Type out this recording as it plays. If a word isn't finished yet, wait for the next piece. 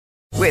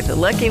With the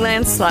Lucky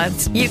Land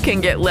Slots, you can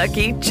get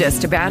lucky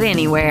just about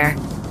anywhere.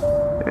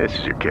 This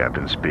is your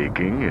captain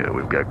speaking.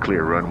 We've got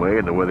clear runway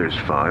and the weather's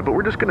fine, but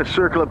we're just going to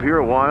circle up here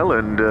a while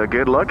and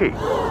get lucky.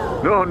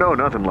 No,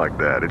 nothing like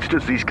that. It's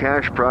just these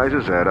cash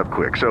prizes add up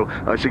quick. So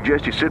I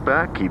suggest you sit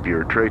back, keep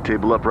your tray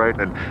table upright,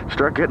 and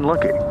start getting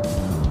lucky.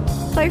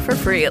 Play for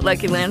free at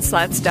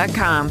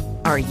LuckyLandSlots.com.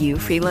 Are you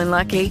feeling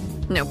lucky?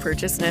 No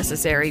purchase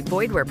necessary.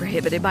 Void where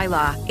prohibited by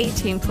law.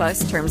 18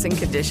 plus terms and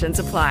conditions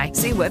apply.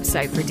 See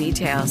website for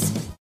details.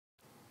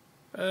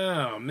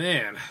 Oh,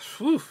 man.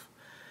 Whew.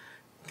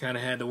 Kind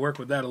of had to work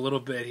with that a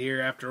little bit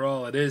here. After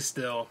all, it is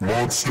still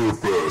Monster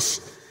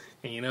Fest.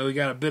 And, we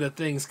got a bit of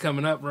things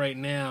coming up right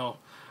now.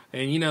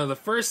 And, the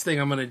first thing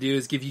I'm going to do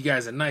is give you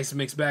guys a nice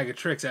mixed bag of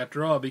tricks,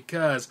 after all,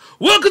 because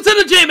welcome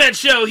to the J-Man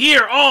Show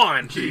here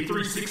on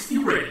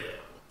J360 Radio.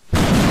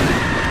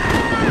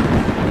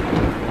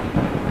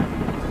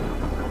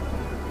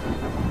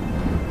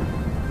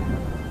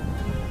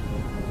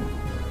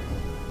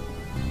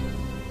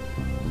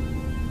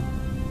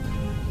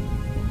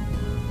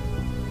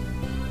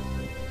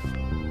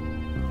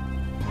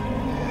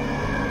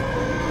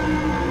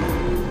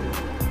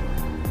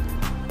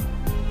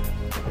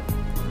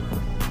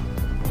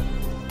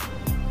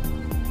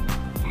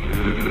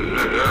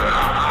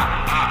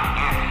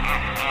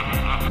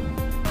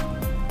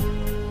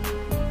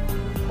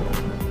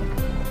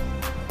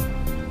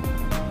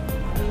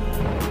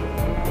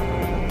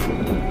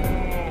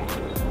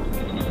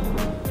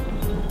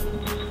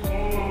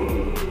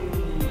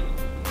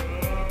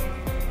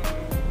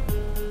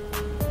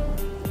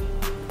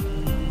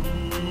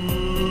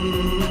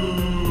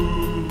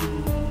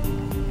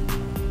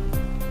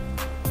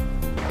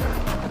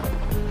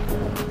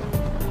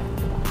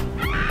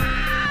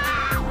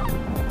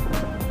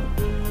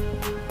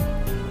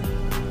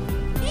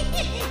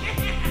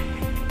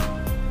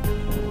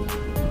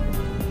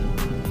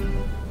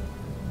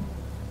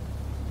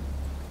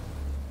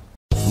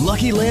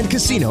 Lucky Land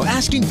Casino,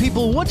 asking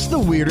people, what's the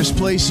weirdest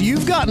place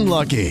you've gotten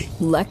lucky?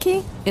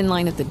 Lucky? In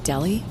line at the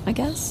deli, I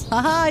guess?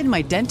 Aha, in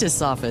my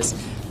dentist's office.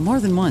 More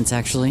than once,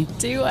 actually.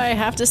 Do I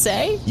have to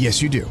say?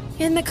 Yes, you do.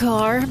 In the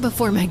car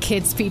before my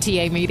kids'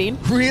 PTA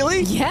meeting.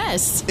 Really?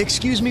 Yes.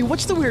 Excuse me,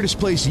 what's the weirdest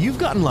place you've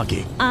gotten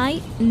lucky?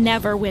 I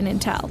never win and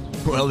tell.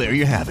 Well, there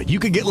you have it. You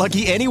can get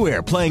lucky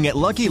anywhere, playing at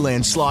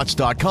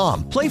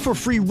LuckyLandSlots.com. Play for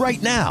free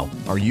right now.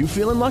 Are you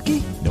feeling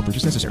lucky? No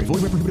purchase necessary.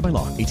 Void where prohibited by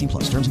law. 18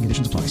 plus. Terms and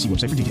conditions apply. See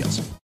website for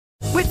details.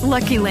 With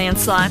Lucky Land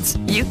Slots,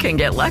 you can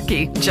get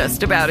lucky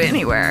just about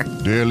anywhere.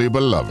 Dearly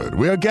beloved,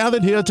 we are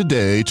gathered here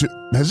today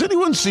to... Has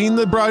anyone seen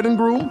the bride and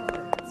groom?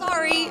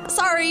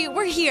 Sorry,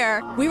 we're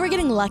here. We were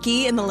getting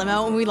lucky in the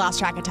limo and we lost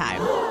track of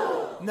time.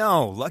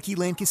 No, Lucky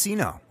Land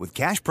Casino, with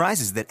cash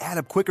prizes that add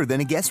up quicker than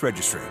a guest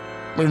registry.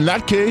 In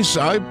that case,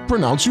 I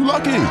pronounce you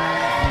lucky.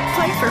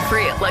 Play for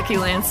free at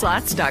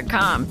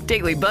LuckyLandSlots.com.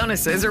 Daily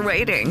bonuses are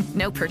waiting.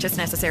 No purchase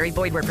necessary.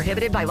 Void where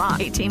prohibited by law.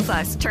 18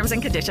 plus. Terms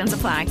and conditions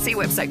apply. See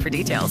website for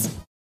details.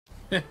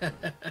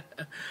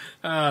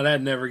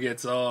 That never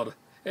gets old.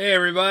 Hey,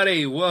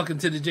 everybody. Welcome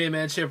to the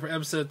J-Man Show for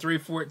episode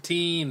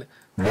 314.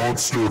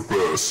 Monster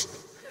Fest.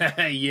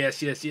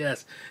 Yes.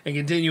 And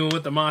continuing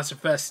with the Monster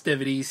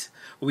festivities,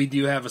 we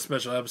do have a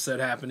special episode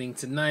happening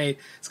tonight.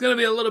 It's going to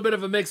be a little bit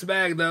of a mixed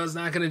bag, though. It's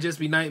not going to just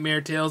be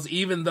Nightmare Tales,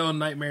 even though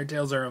Nightmare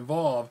Tales are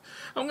involved.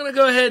 I'm going to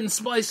go ahead and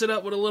splice it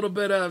up with a little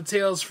bit of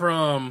tales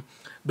from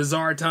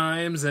bizarre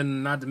times,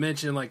 and not to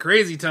mention like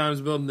crazy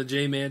times building the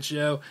J-Man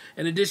Show,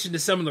 in addition to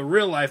some of the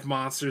real-life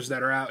monsters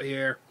that are out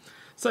here.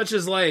 Such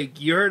as, like,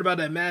 you heard about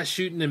that mass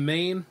shooting in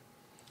Maine?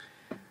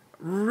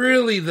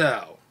 Really,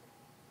 though,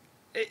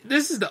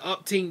 this is the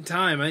upteen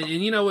time, and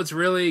you know what's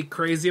really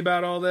crazy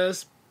about all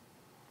this?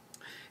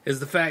 Is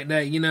the fact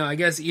that, I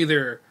guess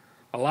either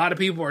a lot of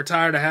people are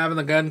tired of having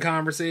the gun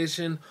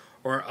conversation,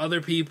 or other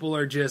people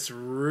are just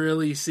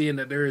really seeing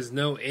that there is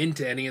no end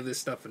to any of this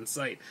stuff in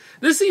sight.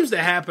 This seems to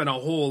happen a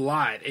whole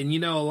lot, and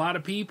a lot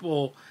of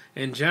people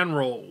in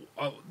general,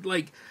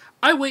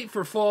 I wait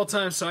for fall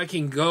time so I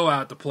can go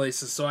out to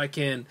places, so I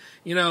can,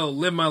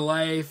 live my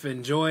life,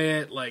 enjoy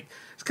it,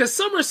 because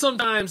summer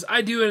sometimes,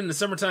 I do it in the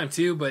summertime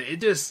too, but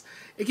it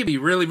can be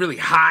really, really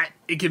hot.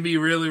 It can be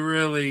really,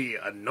 really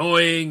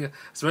annoying,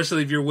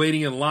 especially if you're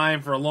waiting in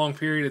line for a long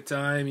period of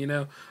time,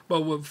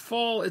 But with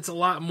fall, it's a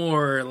lot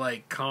more,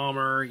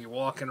 calmer. You're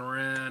walking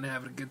around,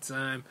 having a good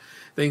time.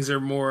 Things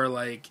are more,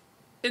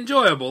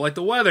 enjoyable.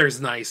 The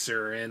weather's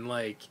nicer, and,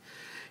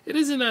 it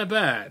isn't that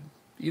bad.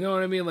 You know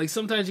what I mean?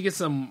 Sometimes you get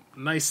some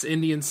nice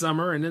Indian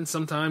summer, and then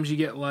sometimes you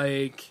get,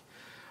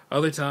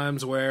 other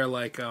times where,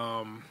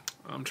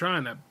 I'm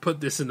trying to put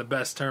this in the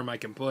best term I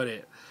can put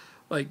it.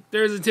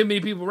 There isn't too many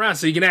people around,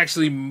 so you can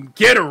actually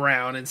get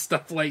around and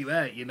stuff like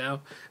that,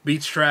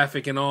 Beach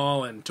traffic and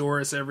all, and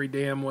tourists every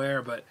damn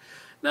where. But,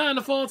 no, in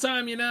the fall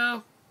time,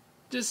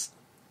 just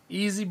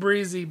easy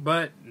breezy,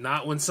 but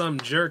not when some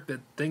jerk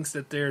that thinks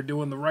that they're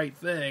doing the right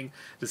thing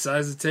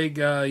decides to take,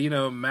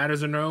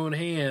 matters in their own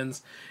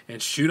hands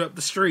and shoot up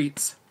the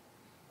streets.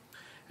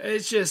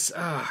 It's just,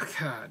 oh,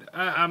 God.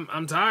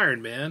 I'm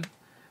tired, man.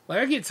 Like,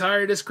 I get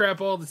tired of this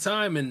crap all the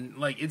time, and,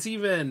 like, it's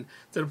even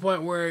to the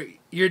point where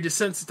you're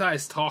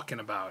desensitized talking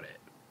about it.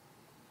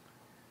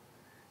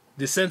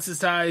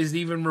 Desensitized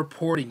even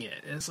reporting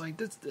it. And it's like,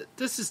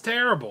 this is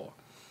terrible.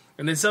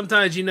 And then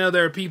sometimes,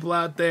 there are people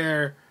out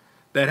there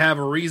that have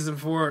a reason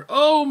for it.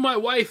 Oh, my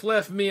wife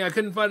left me. I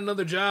couldn't find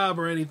another job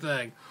or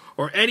anything.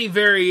 Or any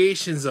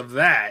variations of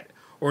that.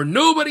 Or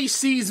nobody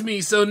sees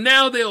me, so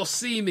now they'll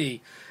see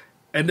me.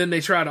 And then they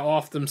try to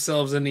off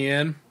themselves in the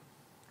end.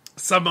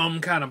 Some of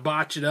them kind of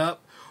botch it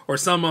up, or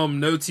some of them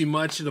know too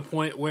much to the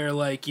point where,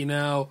 like,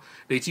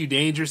 they're too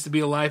dangerous to be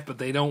alive, but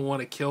they don't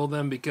want to kill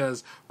them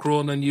because cruel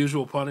and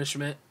unusual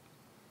punishment.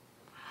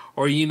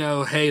 Or,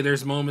 hey,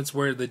 there's moments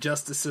where the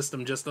justice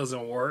system just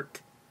doesn't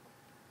work.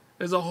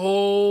 There's a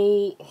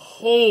whole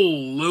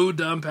load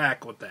to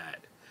unpack with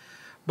that.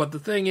 But the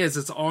thing is,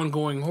 it's an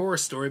ongoing horror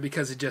story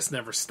because it just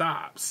never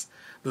stops.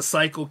 The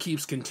cycle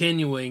keeps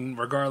continuing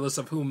regardless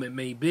of whom it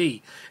may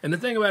be. And the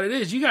thing about it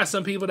is, you got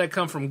some people that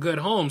come from good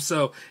homes.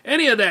 So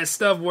any of that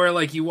stuff where,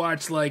 like, you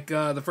watch, like,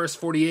 the First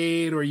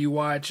 48, or you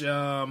watch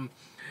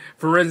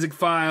Forensic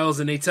Files,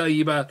 and they tell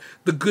you about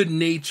the good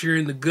nature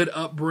and the good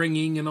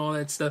upbringing and all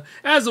that stuff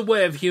as a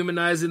way of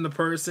humanizing the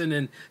person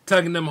and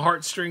tugging them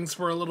heartstrings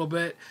for a little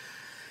bit.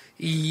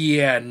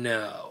 Yeah,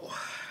 no.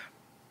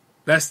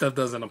 That stuff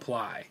doesn't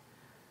apply.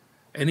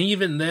 And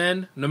even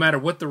then, no matter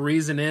what the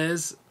reason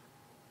is,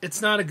 it's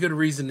not a good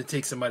reason to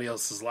take somebody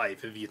else's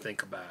life if you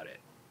think about it.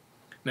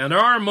 Now, there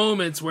are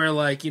moments where,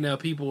 like,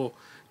 people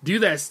do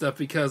that stuff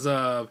because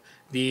of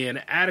the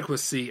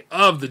inadequacy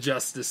of the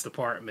Justice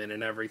Department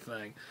and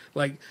everything.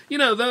 Like,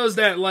 those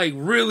that, like,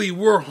 really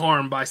were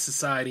harmed by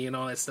society and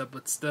all that stuff,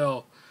 but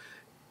still,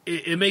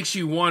 it makes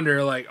you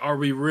wonder, like, are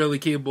we really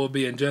capable of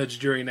being judge,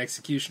 jury, and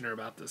executioner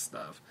about this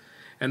stuff?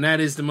 And that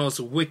is the most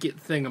wicked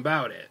thing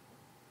about it.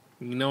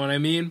 You know what I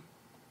mean?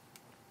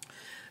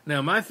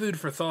 Now, my food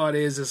for thought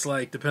is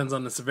like, depends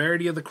on the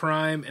severity of the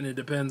crime, and it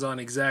depends on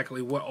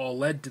exactly what all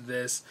led to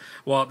this,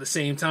 while at the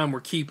same time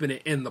we're keeping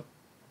it in the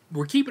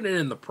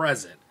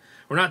present.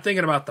 We're not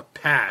thinking about the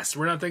past.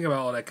 We're not thinking about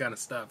all that kind of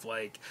stuff.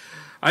 Like,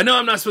 I know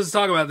I'm not supposed to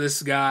talk about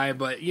this guy,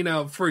 but,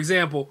 for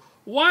example,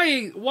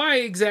 why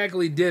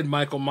exactly did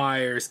Michael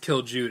Myers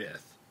kill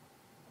Judith?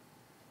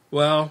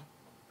 Well,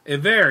 it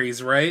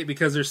varies, right?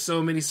 Because there's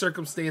so many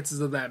circumstances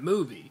of that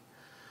movie.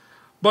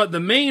 But the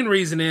main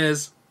reason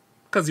is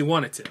because he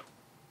wanted to.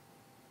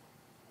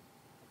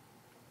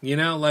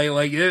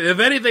 Like if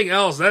anything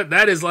else,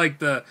 that is like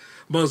the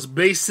most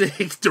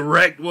basic,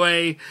 direct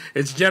way.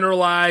 It's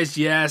generalized,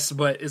 yes,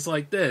 but it's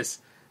like this,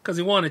 because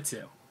he wanted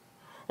to.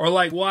 Or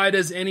like, why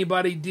does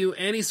anybody do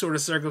any sort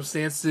of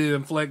circumstance to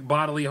inflict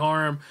bodily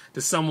harm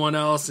to someone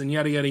else and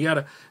yada, yada,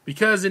 yada?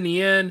 Because in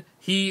the end,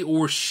 he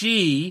or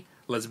she,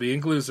 let's be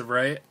inclusive,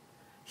 right?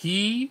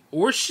 He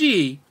or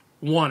she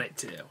wanted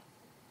to.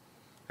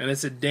 And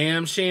it's a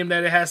damn shame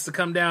that it has to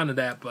come down to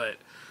that, but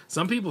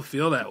some people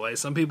feel that way.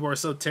 Some people are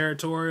so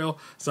territorial.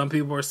 Some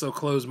people are so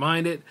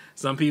closed-minded.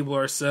 Some people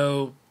are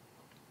so,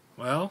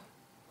 well,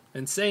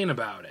 insane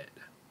about it.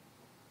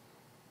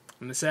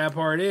 And the sad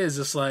part is,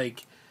 it's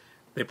like,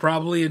 they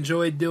probably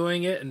enjoyed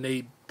doing it, and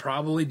they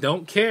probably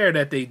don't care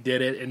that they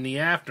did it in the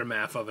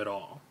aftermath of it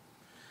all.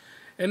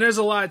 And there's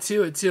a lot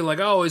to it, too. Like,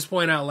 I always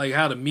point out, like,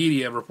 how the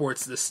media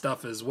reports this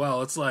stuff as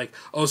well. It's like,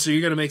 oh, so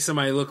you're going to make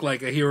somebody look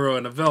like a hero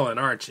and a villain,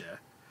 aren't you?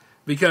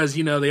 Because,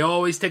 they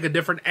always take a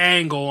different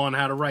angle on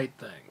how to write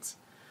things.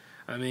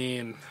 I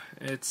mean,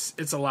 it's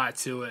a lot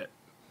to it.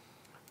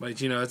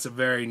 But, it's a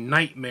very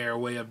nightmare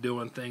way of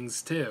doing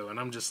things, too. And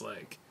I'm just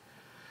like,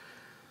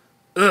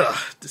 ugh,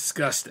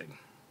 disgusting.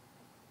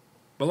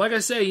 But like I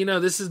say,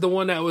 this is the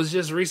one that was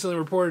just recently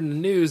reported in the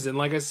news. And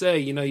like I say,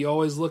 you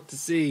always look to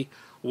see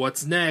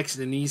what's next.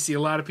 And you see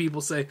a lot of people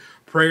say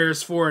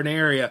prayers for an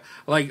area.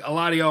 Like, a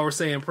lot of y'all were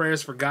saying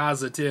prayers for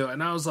Gaza, too.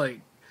 And I was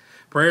like,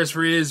 prayers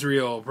for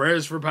Israel,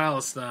 prayers for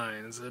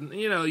Palestine. And,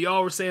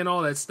 y'all were saying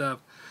all that stuff.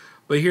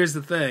 But here's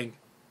the thing.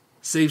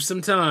 Save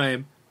some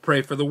time.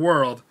 Pray for the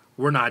world.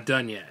 We're not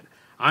done yet.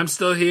 I'm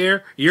still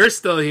here. You're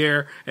still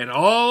here. And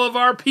all of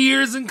our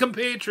peers and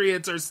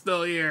compatriots are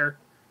still here.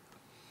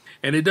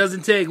 And it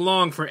doesn't take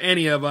long for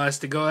any of us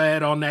to go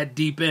ahead on that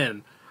deep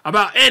end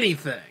about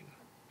anything.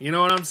 You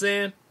know what I'm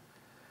saying?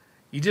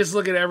 You just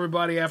look at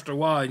everybody after a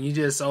while and you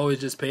just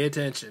always just pay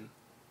attention.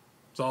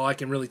 That's all I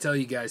can really tell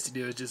you guys to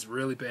do is just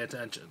really pay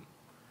attention.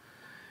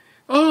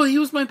 Oh, he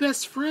was my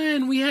best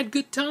friend. We had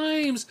good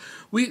times.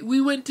 We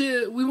went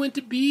to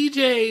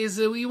BJ's.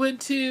 We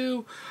went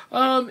to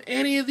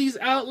any of these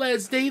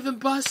outlets, Dave and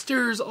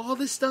Buster's, all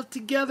this stuff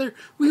together.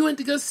 We went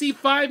to go see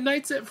Five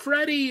Nights at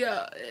Freddy.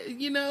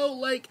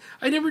 Like,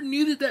 I never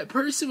knew that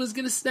person was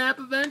going to snap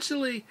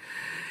eventually.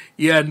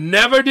 You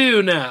never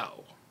do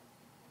know.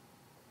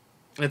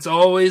 It's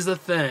always a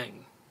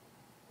thing.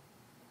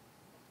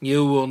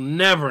 You will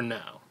never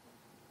know.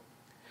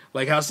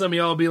 Like how some of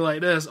y'all be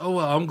like this, oh,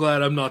 well, I'm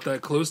glad I'm not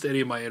that close to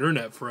any of my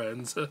internet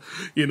friends.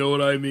 You know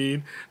what I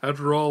mean?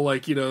 After all,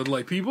 like,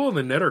 like people on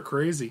the net are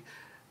crazy.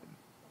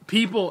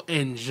 People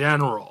in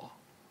general.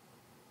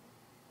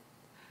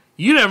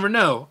 You never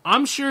know.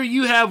 I'm sure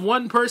you have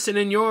one person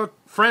in your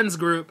friends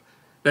group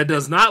that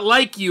does not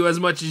like you as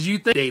much as you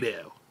think they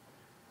do.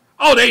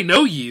 Oh, they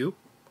know you.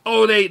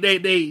 Oh, they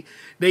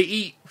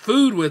eat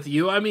food with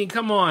you. I mean,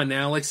 come on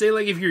now. Like, say,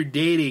 like, if you're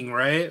dating,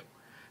 right?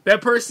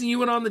 That person you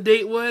went on the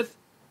date with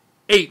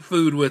ate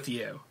food with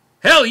you.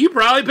 Hell, you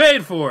probably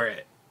paid for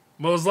it.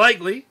 Most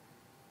likely.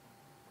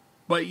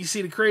 But you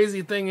see, the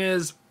crazy thing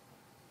is,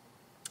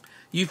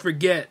 you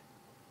forget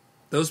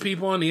those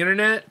people on the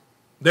internet,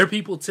 they're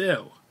people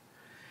too.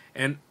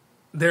 And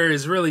there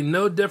is really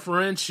no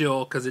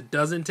differential, because it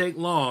doesn't take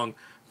long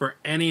for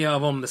any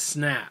of them to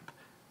snap.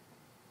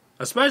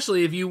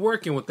 Especially if you're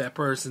working with that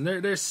person.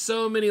 There's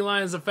so many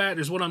lines of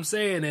factors. What I'm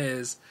saying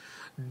is,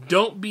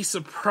 don't be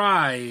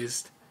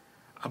surprised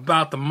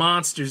about the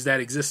monsters that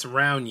exist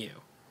around you.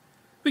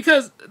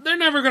 Because they're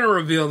never going to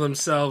reveal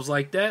themselves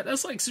like that.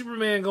 That's like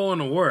Superman going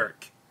to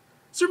work.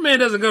 Superman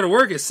doesn't go to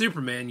work as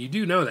Superman. You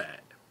do know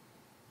that.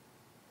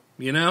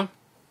 You know?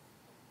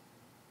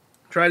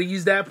 Try to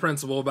use that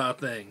principle about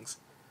things.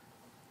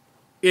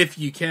 If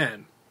you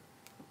can.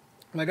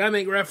 Like, I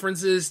make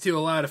references to a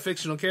lot of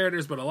fictional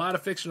characters, but a lot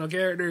of fictional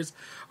characters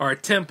are a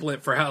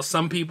template for how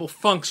some people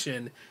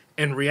function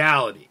in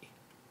reality.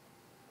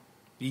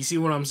 You see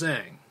what I'm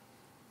saying?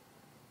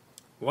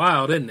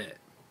 Wild, isn't it?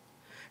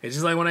 It's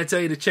just like when I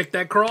tell you to check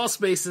that crawl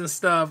space and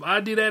stuff.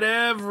 I do that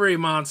every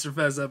Monster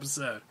Fest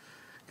episode.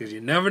 Because you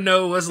never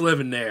know what's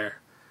living there.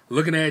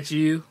 Looking at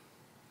you.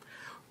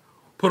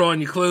 Put on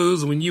your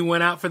clothes when you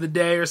went out for the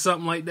day or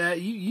something like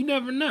that. You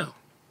never know.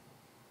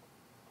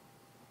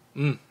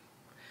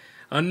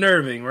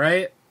 Unnerving,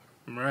 right?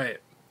 Right.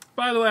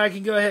 By the way, I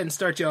can go ahead and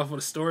start you off with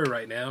a story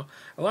right now.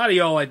 A lot of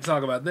y'all like to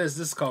talk about this.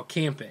 This is called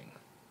camping.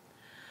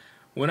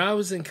 When I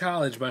was in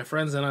college, my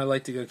friends and I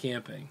liked to go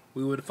camping.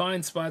 We would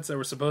find spots that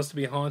were supposed to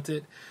be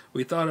haunted.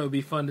 We thought it would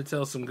be fun to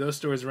tell some ghost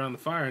stories around the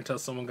fire until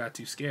someone got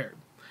too scared.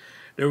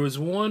 There was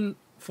one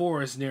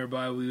forest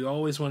nearby we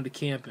always wanted to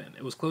camp in.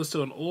 It was close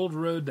to an old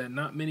road that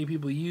not many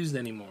people used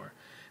anymore.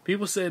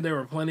 People said there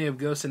were plenty of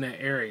ghosts in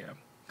that area.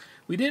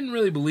 We didn't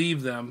really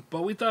believe them,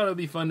 but we thought it would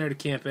be fun there to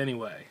camp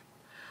anyway.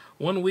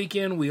 One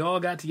weekend, we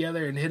all got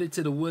together and headed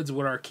to the woods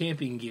with our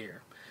camping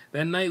gear.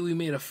 That night, we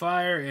made a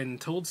fire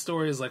and told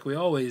stories like we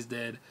always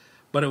did,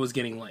 but it was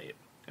getting late,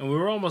 and we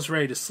were almost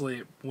ready to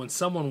sleep when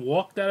someone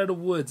walked out of the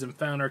woods and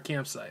found our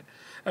campsite.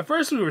 At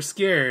first, we were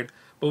scared,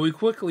 but we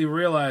quickly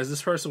realized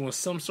this person was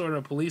some sort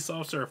of police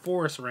officer or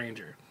forest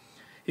ranger.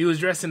 He was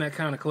dressed in that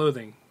kind of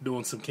clothing.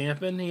 Doing some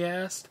camping, he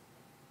asked.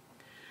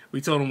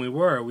 We told him we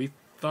were. We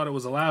thought it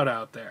was allowed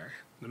out there.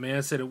 The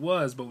man said it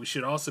was, but we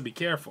should also be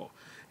careful.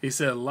 He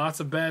said lots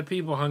of bad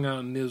people hung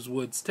out in those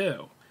woods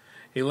too.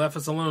 He left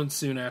us alone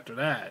soon after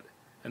that,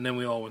 and then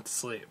we all went to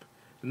sleep.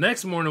 The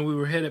next morning, we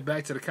were headed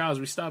back to the college.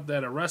 We stopped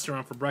at a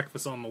restaurant for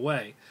breakfast on the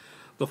way.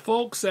 The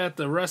folks at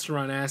the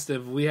restaurant asked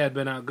if we had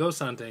been out ghost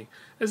hunting.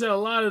 They said a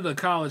lot of the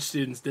college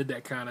students did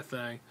that kind of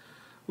thing.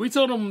 We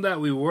told them that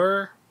we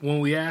were but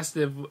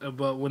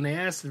when they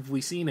asked if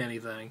we seen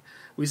anything,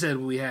 we said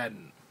we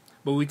hadn't.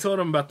 But we told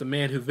them about the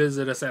man who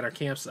visited us at our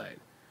campsite.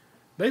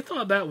 They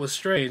thought that was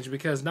strange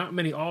because not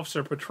many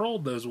officers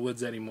patrolled those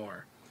woods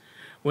anymore.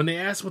 When they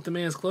asked what the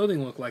man's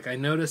clothing looked like, I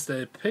noticed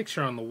a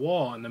picture on the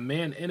wall, and the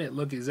man in it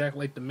looked exactly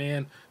like the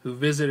man who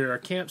visited our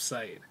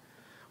campsite.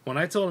 When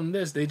I told them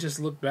this, they just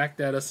looked back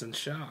at us in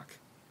shock.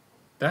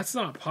 That's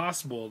not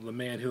possible, the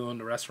man who owned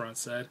the restaurant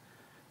said.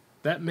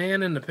 That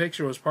man in the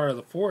picture was part of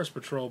the forest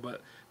patrol,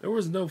 but there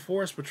was no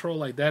forest patrol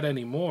like that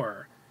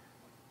anymore.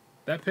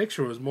 That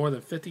picture was more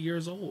than 50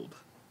 years old.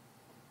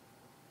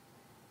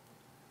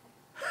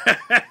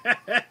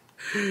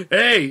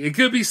 Hey, it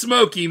could be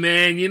Smokey,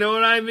 man. You know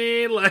what I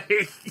mean?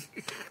 Like,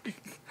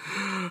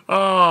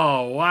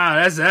 oh wow,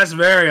 that's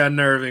very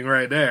unnerving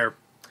right there.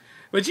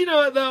 But you know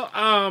what though?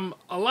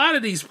 A lot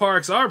of these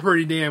parks are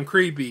pretty damn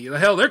creepy. The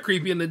hell, they're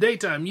creepy in the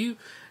daytime.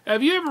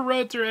 Have you ever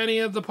rode through any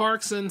of the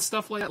parks and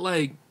stuff like that?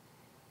 Like,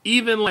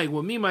 even like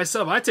with me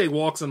myself, I take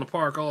walks in the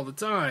park all the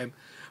time.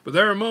 But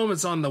there are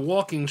moments on the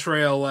walking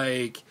trail,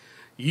 like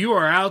you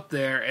are out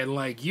there and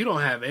like you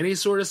don't have any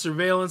sort of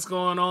surveillance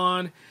going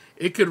on.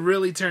 It could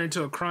really turn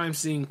into a crime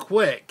scene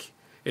quick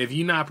if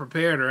you're not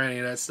prepared or any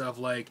of that stuff.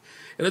 Like,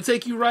 it'll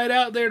take you right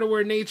out there to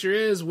where nature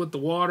is with the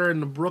water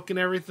and the brook and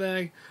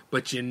everything,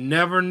 but you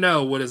never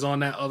know what is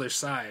on that other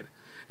side.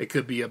 It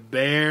could be a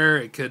bear,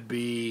 it could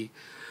be,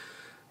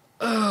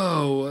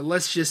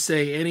 let's just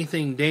say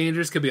anything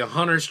dangerous. It could be a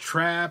hunter's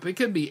trap. It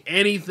could be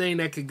anything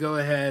that could go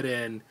ahead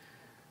and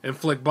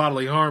inflict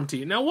bodily harm to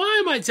you. Now,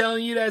 why am I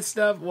telling you that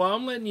stuff? Well,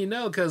 I'm letting you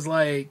know because,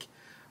 like,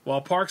 while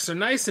parks are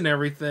nice and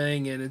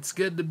everything, and it's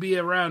good to be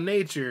around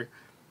nature,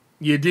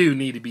 you do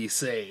need to be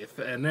safe.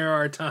 And there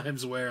are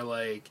times where,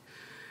 like,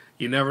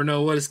 you never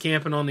know what is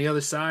camping on the other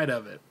side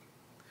of it.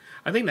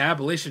 I think the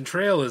Appalachian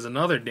Trail is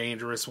another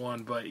dangerous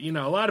one, but, you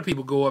know, a lot of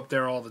people go up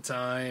there all the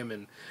time,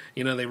 and,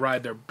 you know, they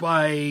ride their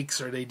bikes,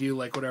 or they do,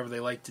 like, whatever they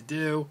like to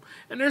do,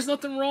 and there's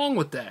nothing wrong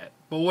with that.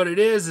 But what it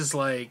is,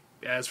 like,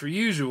 as for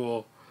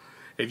usual,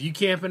 if you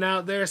camping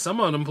out there, some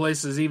of them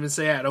places even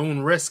say at own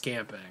risk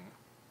camping.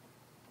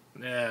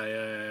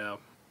 Yeah.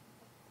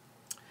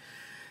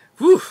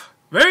 Whew,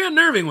 very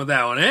unnerving with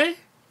that one, eh?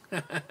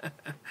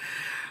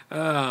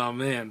 Oh,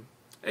 man.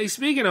 Hey,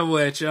 speaking of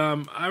which,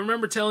 I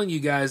remember telling you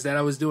guys that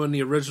I was doing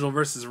the original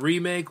versus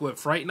remake with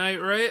Fright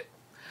Night, right?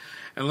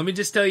 And let me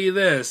just tell you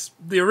this.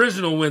 The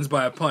original wins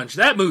by a punch.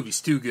 That movie's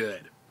too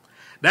good.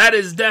 That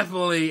is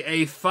definitely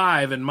a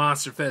 5 in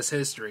Monster Fest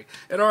history.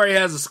 It already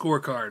has a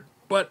scorecard.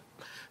 But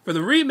for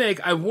the remake,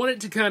 I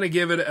wanted to kind of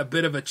give it a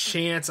bit of a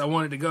chance. I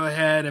wanted to go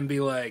ahead and be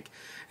like,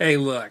 hey,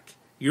 look,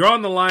 you're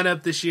on the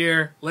lineup this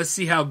year. Let's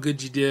see how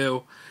good you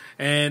do.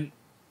 And,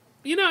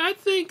 you know, I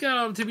think,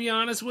 to be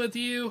honest with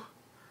you,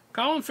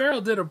 Colin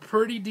Farrell did a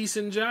pretty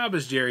decent job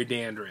as Jerry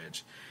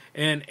Dandridge.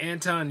 And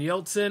Anton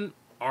Yeltsin,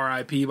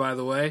 R.I.P. by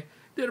the way,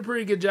 did a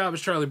pretty good job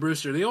as Charlie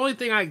Brewster. The only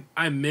thing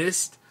I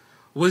missed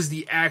was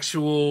the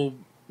actual,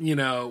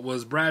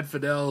 was Brad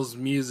Fiddel's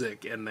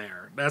music in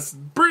there. That's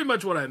pretty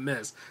much what I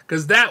missed.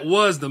 Because that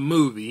was the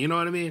movie, you know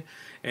what I mean?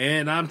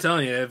 And I'm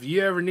telling you, if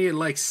you ever need,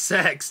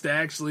 sex to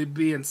actually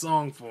be in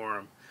song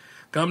form,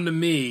 Come to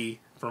Me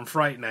from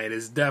Fright Night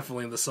is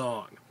definitely the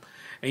song.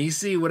 And you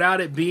see,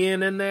 without it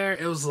being in there,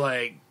 it was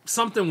like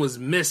something was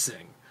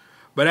missing.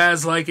 But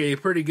as a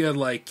pretty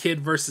good kid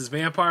versus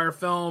vampire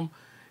film,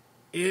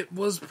 it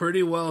was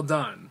pretty well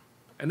done.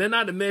 And then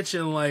not to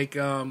mention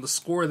the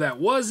score that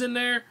was in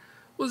there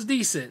was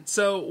decent.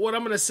 So what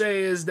I'm going to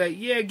say is that,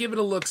 yeah, give it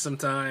a look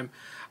sometime.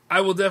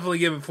 I will definitely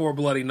give it 4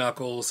 bloody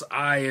knuckles.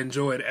 I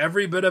enjoyed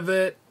every bit of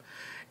it.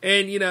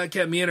 And, it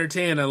kept me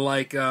entertained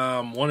unlike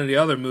one of the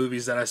other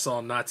movies that I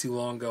saw not too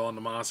long ago on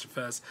the Monster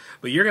Fest.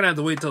 But you're going to have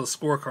to wait till the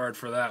scorecard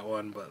for that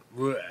one. But,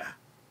 bleh,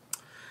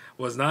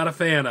 was not a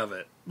fan of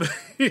it.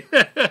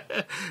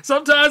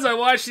 Sometimes I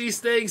watch these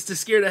things to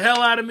scare the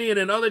hell out of me, and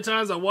then other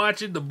times I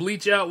watch it to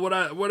bleach out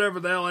whatever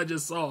the hell I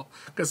just saw.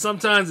 Because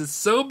sometimes it's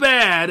so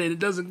bad and it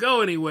doesn't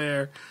go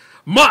anywhere.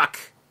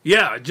 Muck!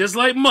 Yeah, just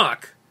like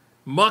Muck.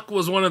 Muck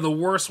was one of the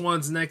worst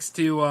ones next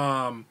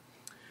to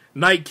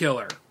Night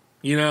Killer.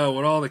 With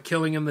all the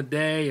killing in the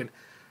day, and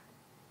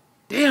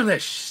damn,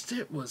 that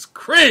shit was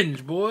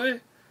cringe,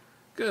 boy.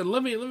 Good.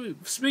 Let me.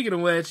 Speaking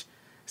of which,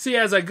 see,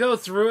 as I go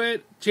through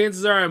it,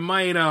 chances are I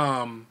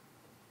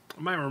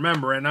might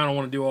remember it, and I don't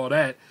want to do all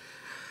that.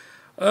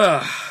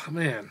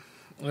 Man,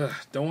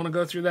 don't want to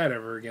go through that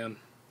ever again.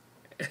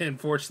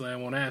 Unfortunately,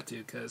 I won't have to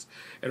because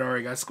it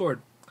already got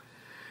scored.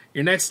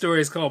 Your next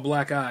story is called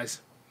Black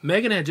Eyes.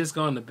 Megan had just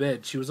gone to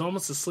bed. She was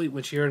almost asleep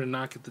when she heard a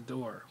knock at the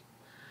door.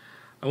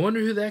 I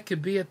wonder who that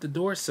could be at the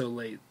door so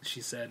late,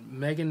 she said.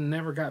 Megan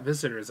never got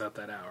visitors at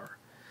that hour.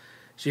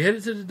 She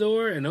headed to the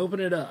door and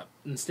opened it up,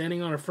 and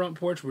standing on her front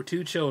porch were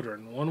 2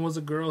 children. One was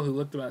a girl who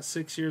looked about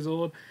 6 years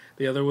old.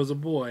 The other was a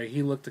boy.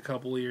 He looked a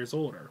couple of years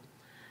older.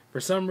 For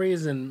some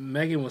reason,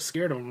 Megan was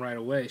scared of them right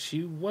away.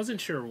 She wasn't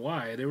sure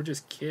why. They were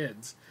just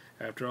kids,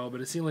 after all,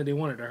 but it seemed like they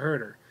wanted to hurt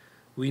her.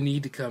 We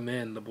need to come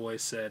in, the boy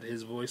said.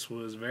 His voice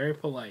was very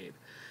polite.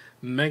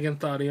 Megan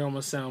thought he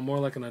almost sounded more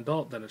like an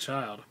adult than a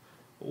child.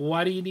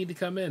 Why do you need to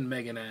come in?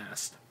 Megan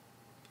asked.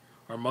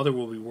 Our mother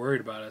will be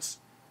worried about us.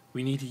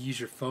 We need to use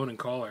your phone and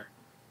call her.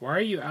 Why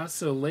are you out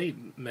so late?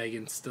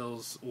 Megan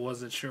still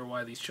wasn't sure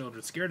why these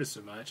children scared her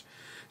so much.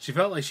 She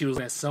felt like she was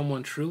at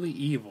someone truly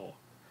evil.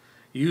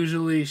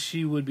 Usually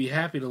she would be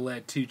happy to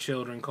let 2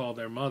 children call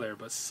their mother,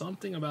 but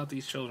something about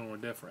these children were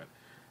different.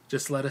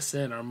 Just let us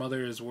in. Our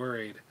mother is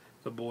worried,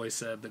 the boy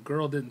said. The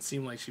girl didn't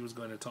seem like she was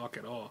going to talk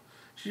at all.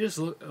 She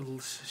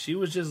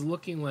was just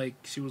looking like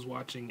she was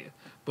watching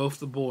both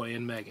the boy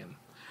and Megan.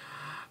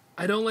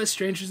 I don't let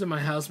strangers in my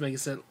house, Megan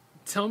said.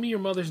 Tell me your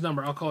mother's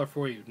number. I'll call her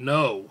for you.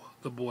 No,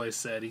 the boy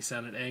said. He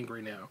sounded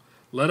angry now.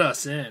 Let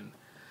us in.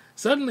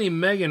 Suddenly,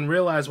 Megan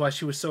realized why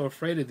she was so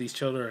afraid of these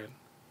children.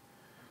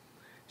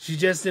 She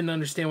just didn't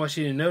understand why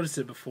she didn't notice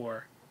it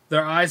before.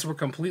 Their eyes were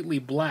completely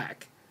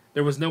black.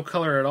 There was no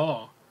color at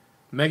all.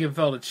 Megan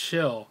felt a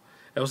chill.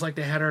 It was like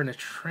they had her in a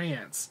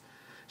trance.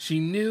 She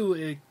knew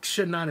it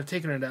should not have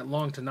taken her that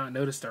long to not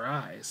notice their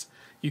eyes.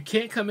 You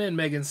can't come in,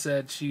 Megan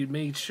said. She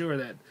made sure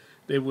that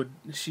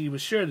she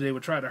was sure that they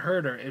would try to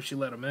hurt her if she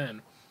let them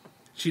in.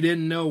 She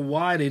didn't know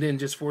why they didn't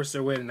just force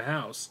their way in the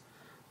house.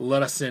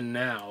 Let us in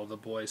now, the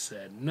boy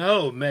said.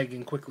 No,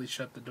 Megan quickly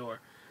shut the door.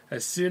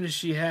 As soon as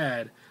she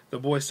had, the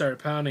boy started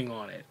pounding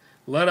on it.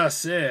 Let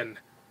us in.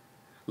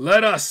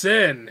 Let us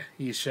in,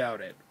 he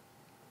shouted.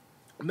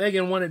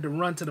 Megan wanted to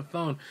run to the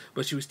phone,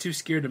 but she was too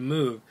scared to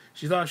move.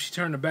 She thought if she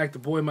turned her back, the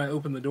boy might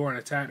open the door and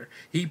attack her.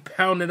 He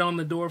pounded on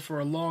the door for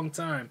a long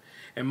time.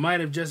 It might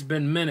have just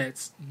been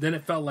minutes, then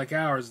it felt like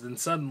hours, then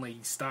suddenly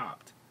he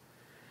stopped.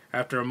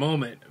 After a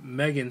moment,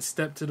 Megan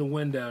stepped to the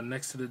window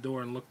next to the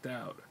door and looked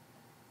out.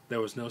 There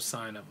was no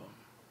sign of him.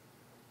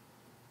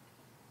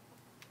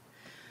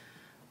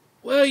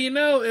 Well,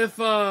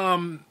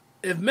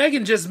 if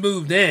Megan just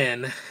moved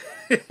in,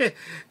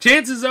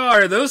 chances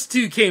are those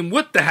 2 came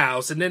with the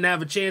house and didn't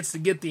have a chance to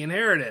get the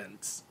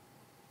inheritance.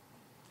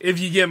 If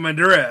you get my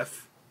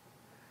drift.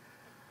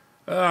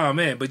 Oh,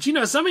 man. But,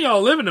 some of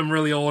y'all live in them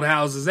really old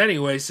houses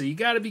anyway, so you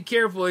got to be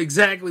careful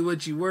exactly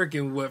what you're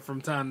working with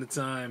from time to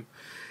time.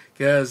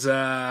 Because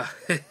that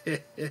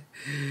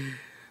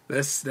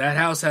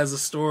house has a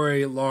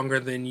story longer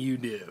than you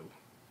do.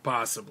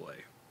 Possibly.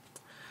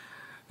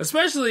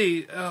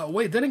 Especially,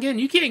 wait, then again,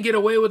 you can't get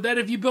away with that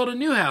if you build a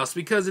new house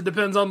because it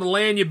depends on the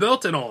land you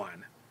built it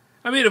on.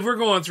 I mean, if we're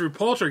going through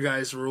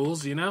poltergeist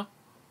rules, you know?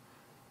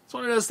 It's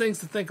one of those things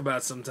to think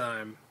about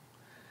sometime.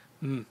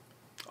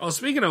 Oh,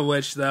 speaking of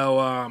which, though,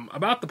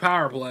 about the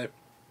power play.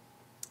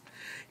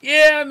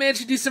 Yeah, I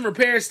managed to do some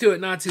repairs to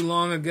it not too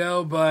long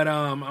ago, but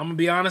I'm going to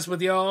be honest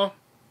with y'all.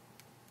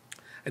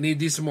 I need to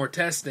do some more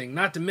testing.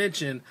 Not to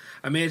mention,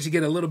 I managed to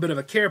get a little bit of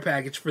a care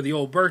package for the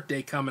old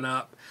birthday coming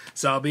up,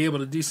 so I'll be able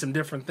to do some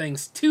different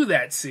things to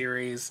that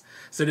series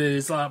so that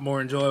it's a lot more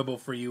enjoyable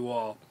for you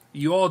all.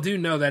 You all do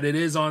know that it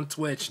is on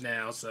Twitch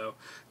now, so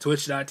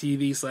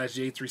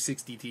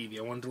twitch.tv/J360TV.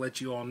 I wanted to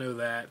let you all know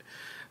that.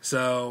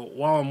 So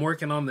while I'm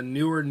working on the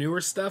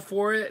newer stuff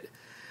for it,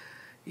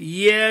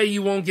 yeah,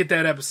 you won't get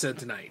that episode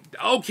tonight.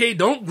 Okay,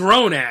 don't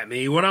groan at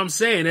me. What I'm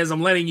saying is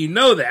I'm letting you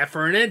know that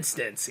for an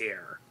instance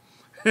here.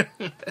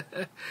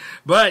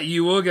 But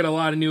you will get a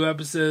lot of new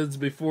episodes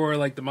before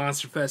like the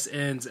Monster Fest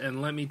ends,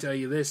 and let me tell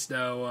you this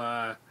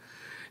though,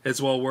 it's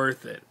well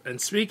worth it.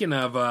 And speaking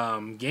of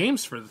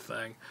games for the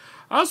thing,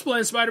 I was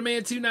playing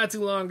Spider-Man 2 not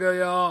too long ago,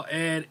 y'all,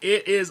 and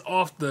it is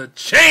off the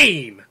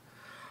chain.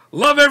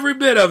 Love every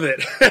bit of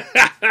it.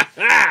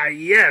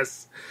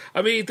 Yes.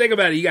 I mean, think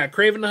about it. You got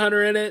Kraven the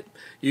Hunter in it,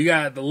 you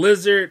got the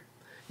Lizard,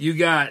 you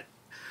got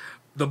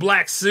the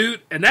black suit,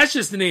 and that's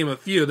just to name a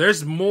few.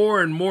 There's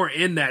more and more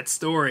in that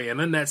story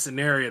and in that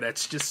scenario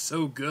that's just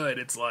so good.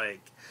 It's like,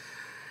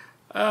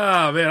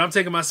 oh man, I'm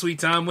taking my sweet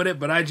time with it,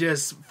 but I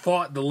just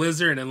fought the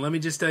Lizard, and let me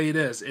just tell you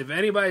this. If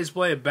anybody's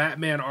played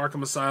Batman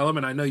Arkham Asylum,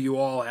 and I know you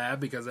all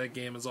have because that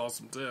game is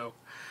awesome too.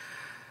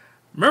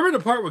 Remember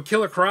the part with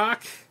Killer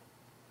Croc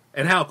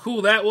and how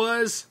cool that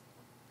was?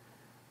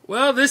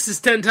 Well, this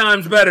is 10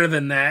 times better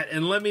than that,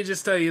 and let me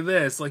just tell you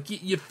this. Like,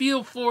 you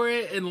feel for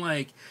it and,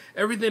 like,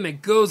 everything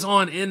that goes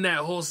on in that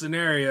whole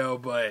scenario,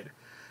 but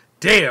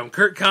damn,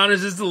 Kurt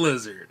Connors is the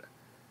Lizard.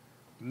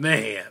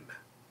 Man,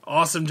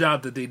 awesome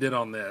job that they did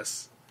on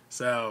this.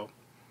 So,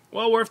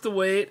 well worth the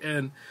wait,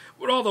 and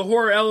with all the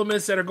horror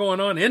elements that are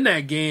going on in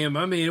that game,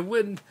 I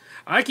mean,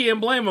 I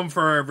can't blame them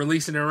for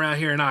releasing it around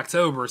here in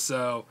October,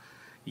 so,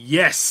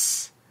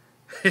 yes.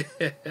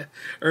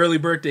 Early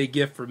birthday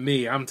gift for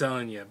me, I'm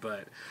telling you,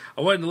 but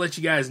I wanted to let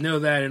you guys know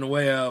that in a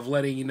way of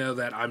letting you know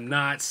that I'm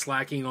not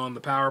slacking on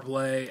the power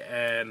play,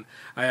 and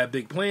I have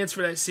big plans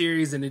for that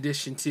series. In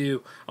addition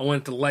to, I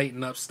wanted to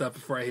lighten up stuff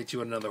before I hit you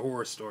with another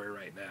horror story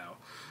right now.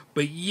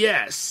 But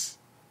yes,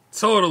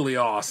 totally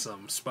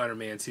awesome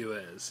Spider-Man 2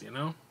 is, you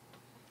know?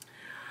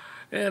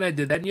 And I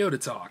did that in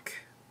Yoda Talk.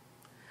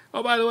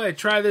 Oh, by the way,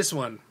 try this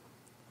one.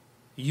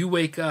 You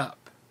wake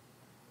up.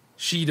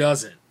 She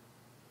doesn't.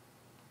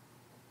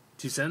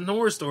 2-cent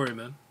horror story,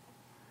 man.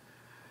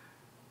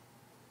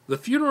 The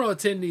funeral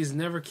attendees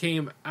never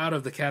came out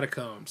of the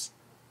catacombs.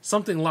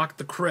 Something locked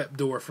the crypt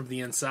door from the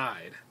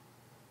inside.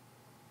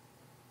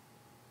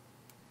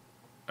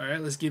 Alright,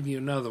 let's give you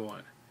another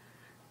one.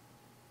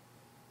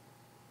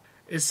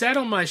 It sat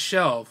on my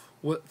shelf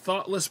with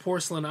thoughtless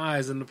porcelain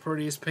eyes and the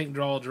prettiest pink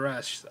doll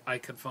dress I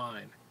could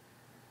find.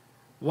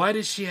 Why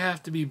did she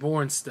have to be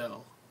born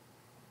still?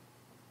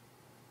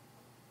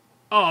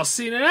 Oh,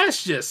 see, now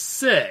that's just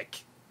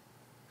sick.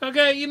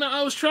 Okay, you know,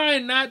 I was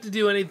trying not to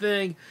do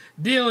anything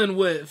dealing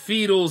with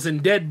fetals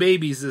and dead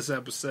babies this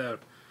episode.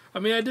 I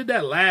mean, I did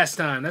that last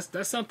time.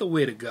 That's not the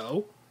way to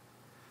go.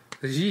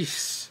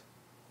 Jeez.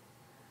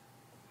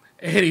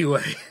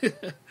 Anyway,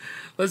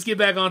 let's get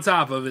back on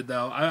top of it,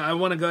 though. I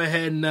want to go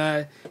ahead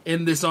and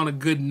end this on a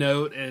good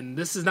note, and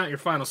this is not your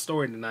final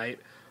story tonight,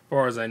 as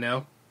far as I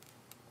know.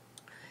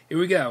 Here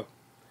we go.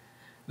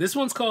 This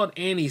one's called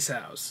Annie's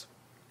House.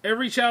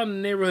 Every child in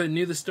the neighborhood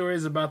knew the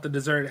stories about the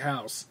deserted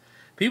house.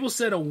 People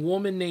said a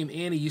woman named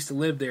Annie used to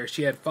live there.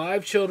 She had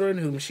 5 children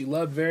whom she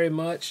loved very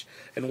much,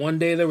 and one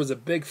day there was a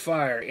big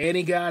fire.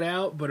 Annie got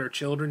out, but her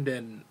children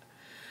didn't.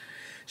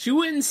 She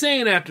went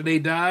insane after they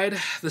died.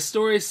 The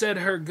story said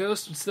her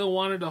ghost would still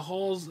wander the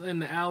halls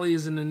and the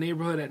alleys in the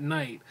neighborhood at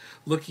night,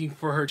 looking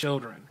for her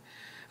children.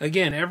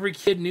 Again, every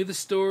kid knew the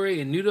story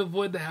and knew to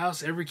avoid the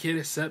house, every kid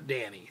except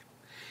Danny.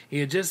 He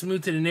had just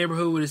moved to the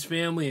neighborhood with his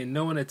family, and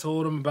no one had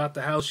told him about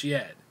the house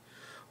yet.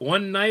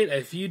 One night,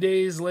 a few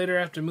days later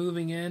after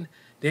moving in,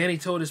 Danny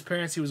told his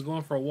parents he was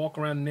going for a walk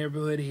around the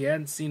neighborhood. He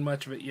hadn't seen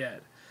much of it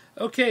yet.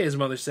 Okay, his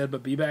mother said,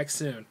 but be back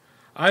soon.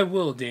 I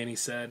will, Danny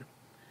said.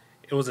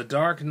 It was a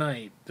dark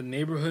night. The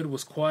neighborhood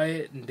was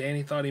quiet, and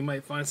Danny thought he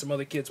might find some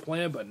other kids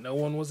playing, but no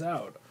one was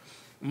out.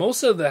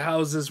 Most of the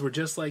houses were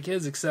just like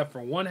his, except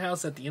for one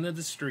house at the end of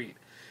the street.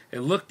 It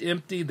looked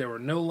empty. There were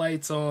no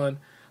lights on.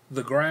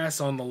 The grass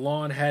on the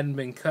lawn hadn't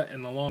been cut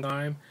in a long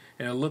time,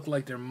 and it looked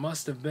like there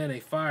must have been a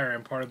fire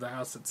in part of the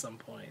house at some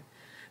point.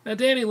 Now,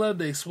 Danny loved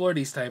to explore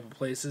these type of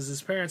places.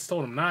 His parents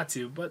told him not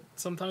to, but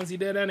sometimes he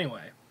did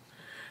anyway.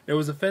 There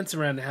was a fence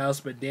around the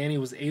house, but Danny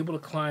was able to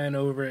climb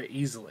over it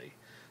easily.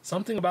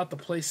 Something about the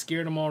place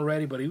scared him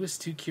already, but he was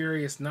too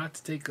curious not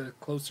to take a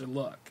closer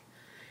look.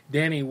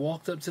 Danny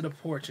walked up to the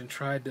porch and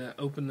tried to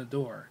open the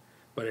door,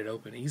 but it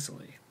opened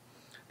easily.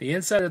 The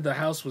inside of the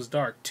house was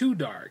dark, too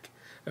dark,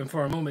 and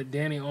for a moment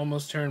Danny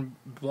almost turned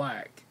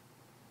black.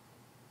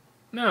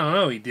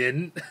 No, he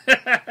didn't.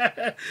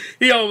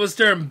 He almost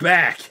turned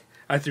back.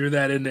 I threw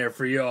that in there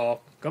for y'all.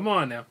 Come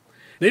on now.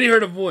 Then he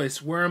heard a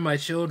voice. "Where are my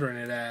children?"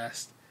 it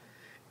asked.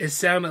 It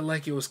sounded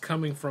like it was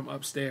coming from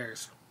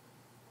upstairs.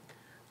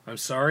 "I'm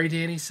sorry,"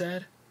 Danny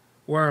said.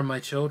 "Where are my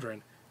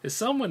children? Is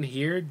someone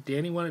here?"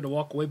 Danny wanted to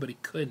walk away, but he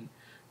couldn't.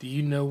 "Do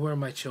you know where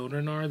my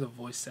children are?" The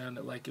voice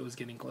sounded like it was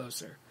getting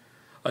closer.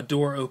 A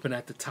door opened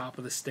at the top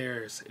of the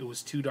stairs. It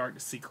was too dark to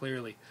see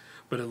clearly,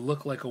 but it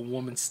looked like a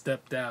woman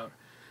stepped out.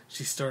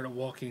 She started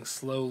walking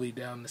slowly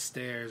down the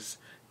stairs.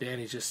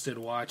 Danny just stood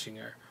watching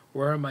her.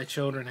 "Where are my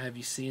children? Have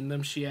you seen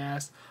them?" she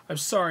asked. "I'm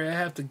sorry, I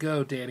have to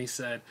go," Danny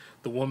said.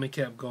 The woman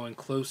kept going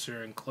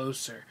closer and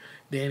closer.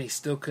 Danny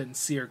still couldn't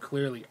see her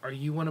clearly. "Are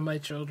you one of my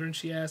children?"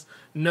 she asked.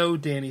 "No,"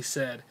 Danny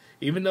said.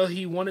 Even though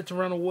he wanted to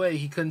run away,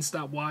 he couldn't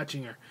stop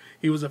watching her.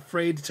 He was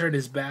afraid to turn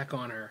his back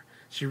on her.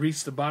 She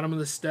reached the bottom of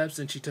the steps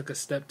and she took a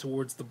step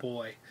towards the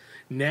boy.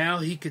 Now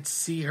he could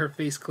see her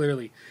face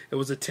clearly. It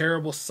was a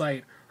terrible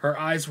sight. Her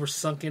eyes were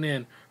sunken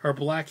in. Her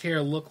black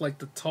hair looked like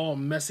the tall,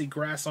 messy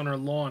grass on her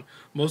lawn.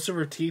 Most of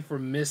her teeth were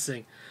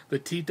missing. The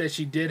teeth that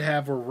she did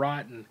have were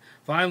rotten.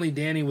 Finally,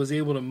 Danny was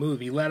able to move.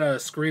 He let out a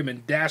scream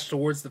and dashed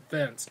towards the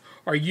fence.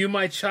 "Are you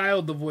my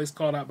child?" the voice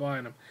called out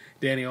behind him.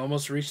 Danny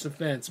almost reached the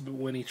fence, but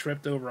when he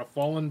tripped over a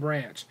fallen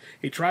branch,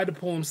 he tried to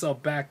pull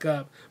himself back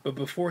up, but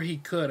before he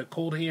could, a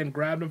cold hand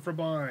grabbed him from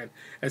behind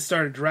and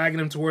started dragging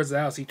him towards the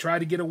house. He tried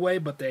to get away,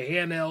 but the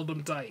hand held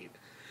him tight.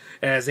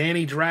 As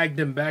Annie dragged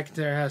him back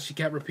into her house, she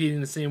kept repeating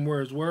the same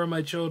words. "Where are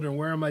my children?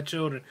 Where are my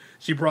children?"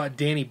 She brought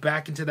Danny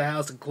back into the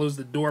house and closed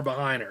the door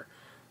behind her.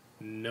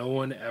 No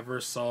one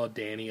ever saw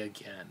Danny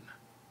again.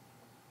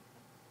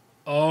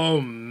 Oh,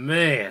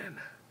 man.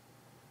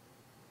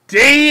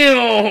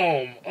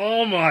 Damn!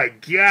 Oh, my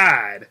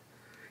God.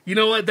 You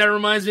know what? That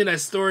reminds me of that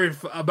story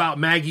about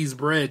Maggie's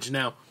Bridge.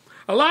 Now,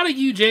 a lot of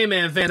you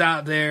J-Man fans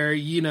out there,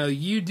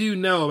 you do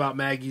know about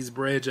Maggie's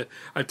Bridge.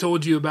 I've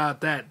told you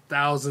about that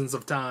thousands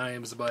of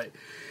times, but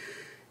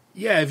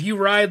yeah, if you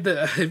ride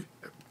the...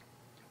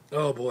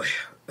 oh, boy.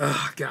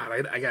 Oh,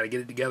 God, I got to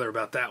get it together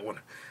about that one.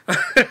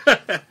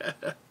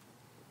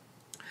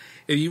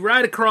 If you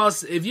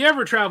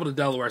ever travel to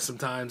Delaware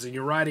sometimes and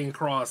you're riding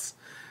across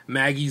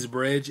Maggie's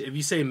Bridge, if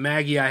you say,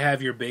 "Maggie, I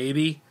have your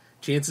baby,"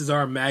 chances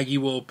are Maggie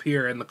will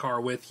appear in the car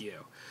with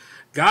you.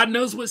 God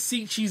knows what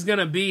seat she's going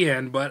to be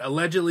in, but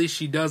allegedly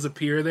she does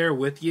appear there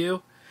with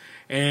you.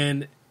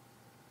 And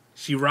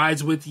she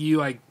rides with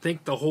you, I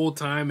think, the whole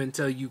time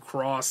until you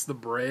cross the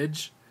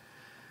bridge.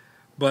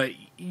 But,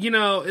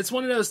 it's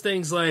one of those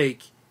things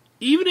like,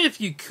 even if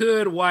you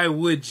could, why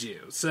would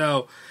you?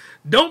 So,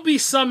 don't be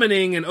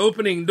summoning and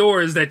opening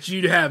doors that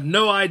you have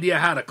no idea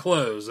how to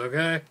close,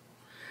 okay?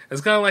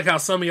 It's kind of like how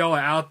some of y'all are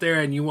out there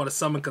and you want to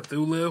summon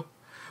Cthulhu,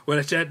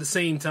 but at the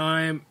same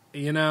time,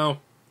 you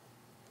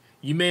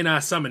may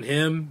not summon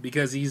him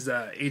because he's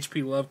a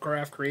H.P.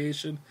 Lovecraft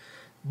creation,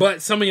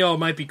 but some of y'all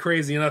might be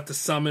crazy enough to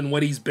summon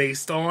what he's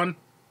based on,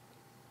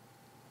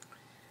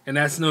 and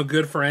that's no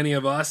good for any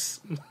of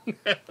us.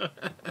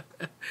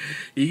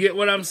 You get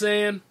what I'm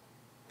saying?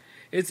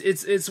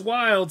 It's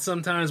wild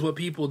sometimes what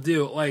people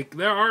do. Like,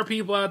 there are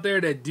people out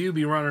there that do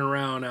be running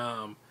around,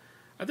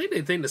 I think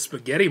they think the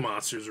spaghetti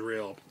monster's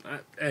real.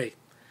 Hey,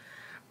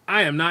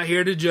 I am not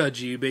here to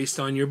judge you based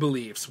on your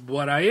beliefs.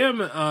 What I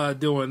am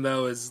doing,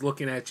 though, is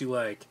looking at you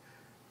like,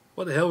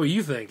 what the hell were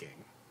you thinking?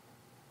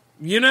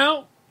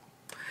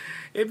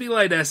 It'd be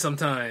like that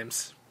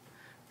sometimes.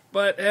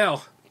 But,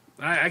 hell,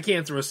 I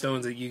can't throw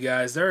stones at you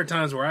guys. There are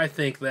times where I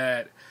think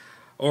that,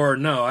 or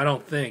no, I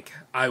don't think.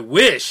 I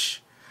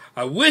wish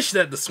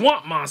that the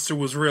swamp monster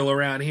was real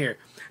around here.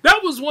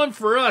 That was one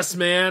for us,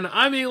 man.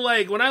 I mean,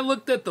 like, when I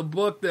looked at the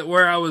book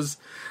where I was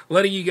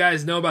letting you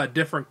guys know about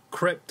different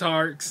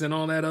cryptarchs and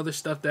all that other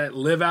stuff that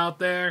live out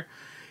there,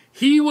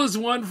 he was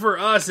one for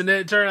us, and then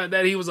it turned out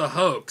that he was a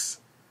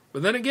hoax.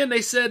 But then again,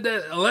 they said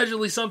that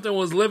allegedly something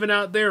was living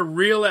out there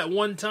real at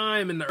one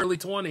time in the early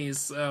 20s,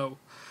 so...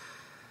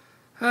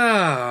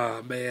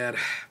 ah, man.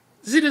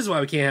 See, this is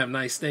why we can't have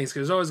nice things,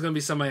 because there's always going to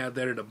be somebody out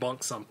there to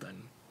debunk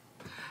something.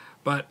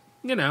 But,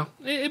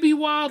 it'd be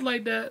wild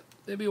like that.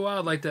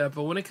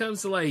 But when it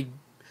comes to, like,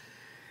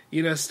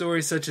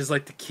 stories such as,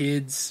 like, the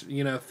kids,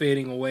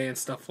 fading away and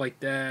stuff like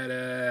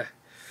that,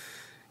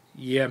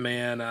 yeah,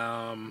 man,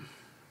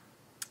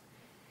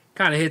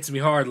 kind of hits me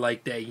hard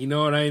like that, you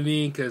know what I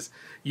mean? Because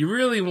you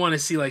really want to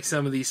see, like,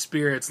 some of these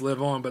spirits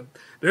live on, but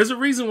there's a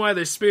reason why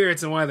they're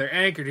spirits and why they're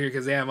anchored here,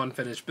 because they have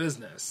unfinished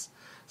business.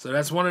 So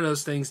that's one of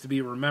those things to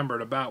be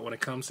remembered about when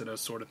it comes to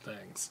those sort of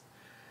things.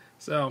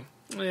 So,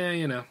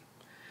 yeah,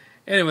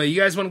 Anyway, you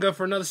guys want to go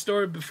for another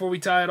story before we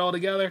tie it all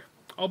together?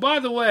 Oh, by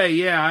the way,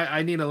 yeah,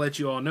 I need to let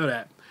you all know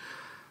that.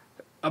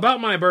 About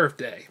my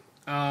birthday,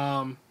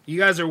 You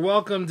guys are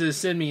welcome to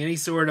send me any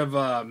sort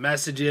of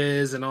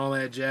messages and all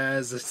that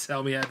jazz to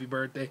tell me happy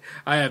birthday.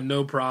 I have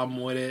no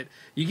problem with it.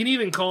 You can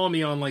even call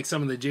me on like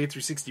some of the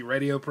J360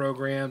 radio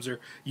programs or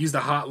use the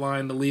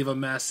hotline to leave a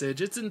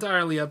message. It's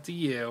entirely up to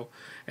you.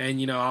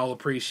 And, I'll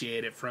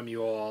appreciate it from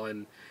you all.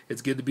 And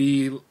it's good to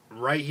be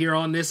right here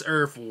on this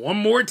earth one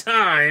more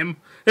time.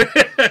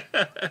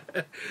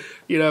 For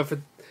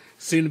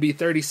soon to be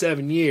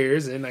 37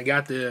 years. And I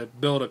got to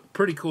build a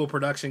pretty cool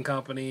production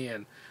company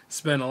and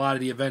spend a lot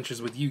of the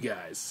adventures with you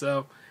guys.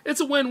 So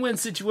it's a win-win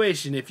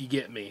situation if you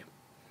get me.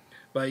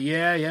 But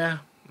yeah.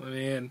 I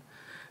mean,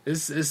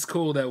 it's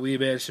cool that we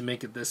managed to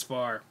make it this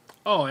far.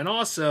 Oh, and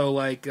also,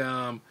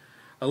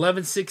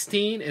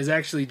 11/16 is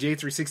actually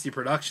J360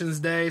 Productions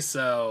Day,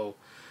 so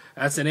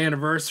that's an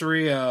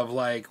anniversary of,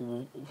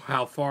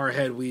 how far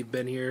ahead we've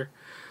been here.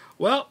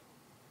 Well,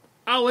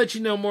 I'll let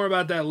you know more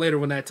about that later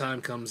when that time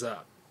comes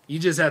up. You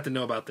just have to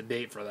know about the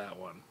date for that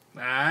one.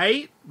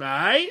 Alright?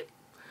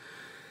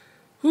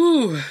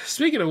 Whew.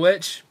 Speaking of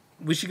which,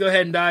 we should go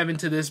ahead and dive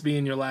into this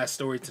being your last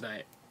story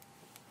tonight.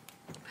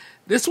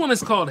 This one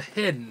is called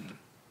Hidden.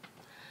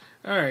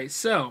 Alright,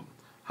 so,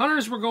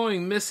 hunters were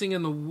going missing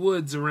in the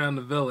woods around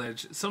the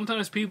village.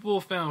 Sometimes people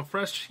found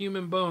fresh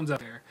human bones out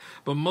there,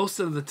 but most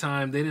of the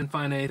time they didn't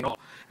find anything at all.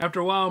 After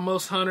a while,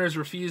 most hunters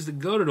refused to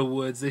go to the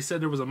woods. They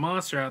said there was a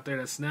monster out there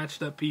that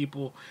snatched up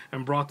people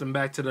and brought them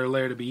back to their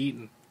lair to be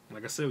eaten.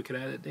 Like I said, we could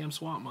add that damn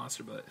swamp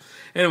monster, but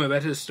anyway,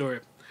 back to the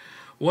story.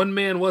 One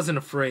man wasn't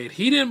afraid.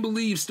 He didn't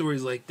believe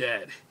stories like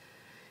that.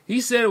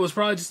 He said it was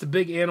probably just a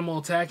big animal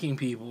attacking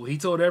people. He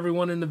told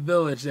everyone in the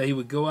village that he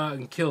would go out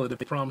and kill it if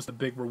they promised a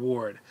big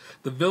reward.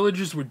 The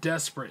villagers were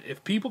desperate.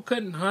 If people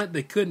couldn't hunt,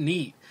 they couldn't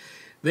eat.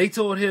 They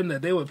told him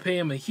that they would pay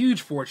him a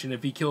huge fortune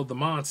if he killed the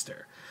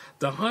monster.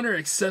 The hunter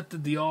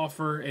accepted the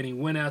offer, and he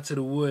went out to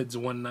the woods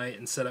one night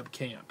and set up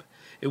camp.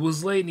 It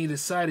was late, and he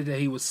decided that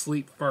he would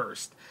sleep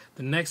first.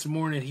 The next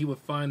morning, he would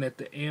find that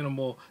the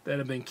animal that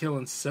had been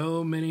killing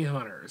so many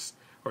hunters,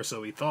 or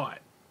so he thought.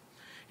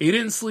 He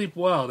didn't sleep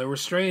well. There were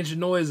strange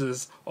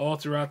noises all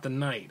throughout the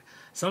night.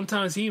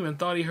 Sometimes he even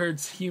thought he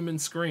heard human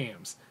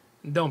screams.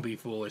 Don't be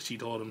foolish, he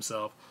told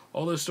himself.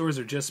 All those stories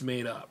are just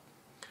made up.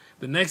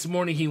 The next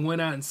morning he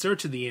went out in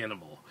search of the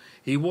animal.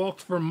 He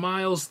walked for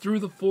miles through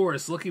the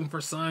forest looking for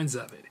signs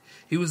of it.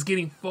 He was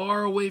getting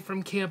far away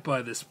from camp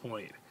by this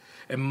point.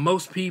 And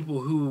most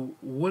people who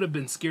would have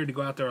been scared to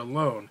go out there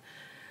alone,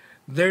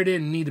 there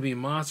didn't need to be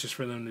monsters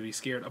for them to be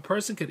scared. A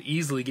person could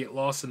easily get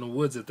lost in the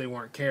woods if they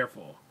weren't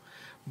careful.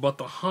 But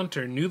the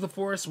hunter knew the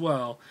forest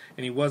well,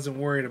 and he wasn't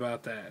worried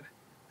about that.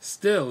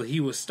 Still, he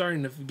was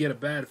starting to get a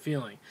bad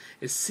feeling.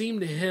 It seemed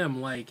to him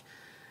like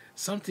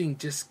something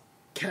just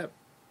kept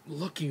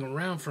looking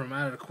around for him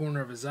out of the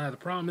corner of his eye. The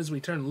problem is when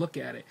he turned to look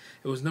at it,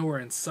 it was nowhere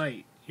in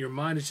sight. Your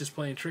mind is just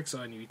playing tricks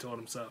on you, he told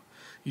himself.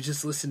 You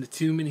just listened to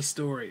too many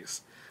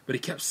stories. But he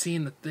kept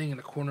seeing the thing in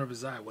the corner of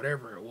his eye,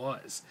 whatever it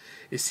was.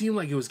 It seemed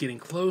like it was getting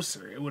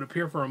closer. It would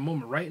appear for a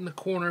moment right in the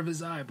corner of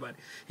his eye, but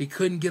he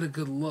couldn't get a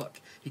good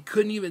look. He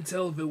couldn't even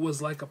tell if it was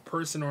like a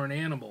person or an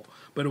animal,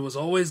 but it was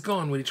always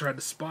gone when he tried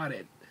to spot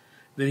it.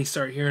 Then he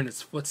started hearing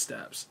its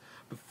footsteps.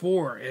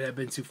 Before, it had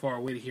been too far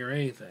away to hear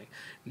anything.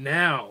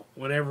 Now,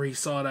 whenever he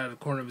saw it out of the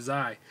corner of his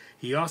eye,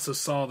 he also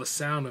heard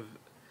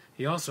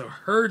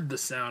the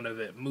sound of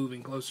it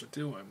moving closer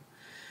to him.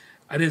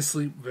 I didn't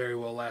sleep very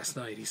well last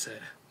night, he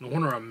said. No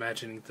wonder I'm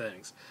imagining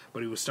things.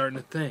 But he was starting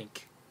to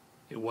think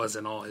it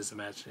wasn't all his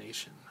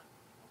imagination.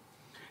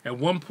 At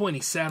one point,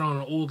 he sat on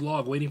an old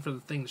log waiting for the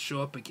thing to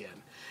show up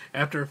again.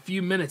 After a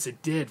few minutes,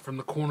 it did from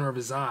the corner of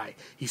his eye.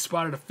 He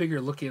spotted a figure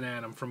looking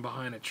at him from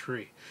behind a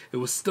tree. It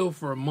was still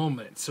for a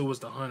moment, so was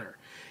the hunter.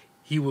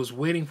 He was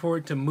waiting for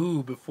it to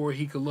move before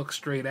he could look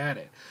straight at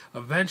it.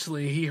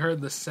 Eventually, he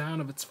heard the sound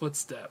of its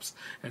footsteps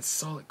and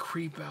saw it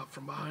creep out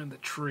from behind the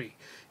tree.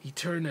 He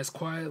turned as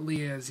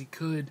quietly as he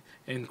could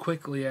and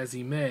quickly as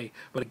he may,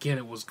 but again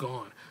it was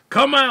gone.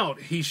 "Come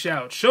out!" he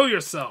shouted. "Show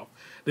yourself!"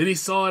 Then he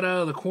saw it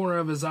out of the corner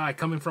of his eye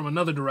coming from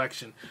another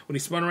direction. When he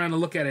spun around to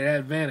look at it, it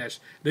had vanished.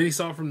 Then he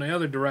saw it from the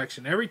other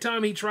direction. Every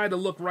time he tried to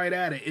look right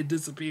at it, it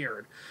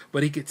disappeared.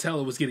 But he could tell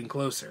it was getting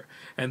closer.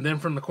 And then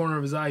from the corner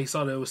of his eye, he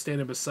saw that it was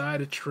standing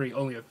beside a tree,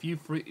 only a few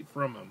feet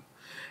from him.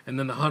 And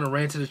then the hunter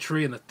ran to the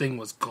tree, and the thing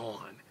was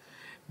gone.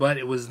 But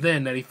it was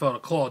then that he felt a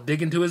claw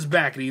dig into his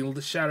back, and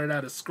he shouted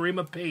out a scream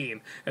of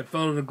pain and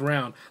fell to the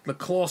ground. The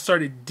claw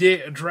started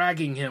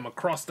dragging him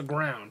across the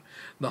ground.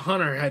 The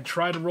hunter had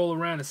tried to roll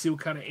around and see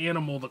what kind of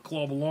animal the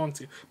claw belonged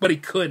to, but he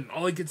couldn't.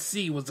 All he could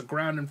see was the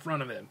ground in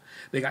front of him.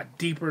 They got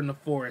deeper in the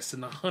forest,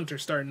 and the hunter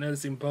started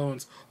noticing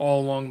bones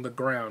all along the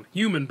ground,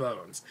 human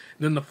bones.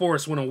 Then the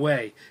forest went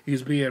away. He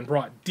was being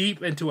brought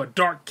deep into a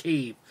dark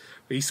cave.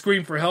 He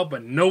screamed for help,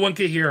 but no one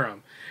could hear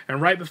him.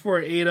 And right before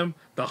it ate him,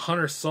 the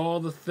hunter saw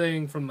the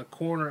thing from the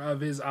corner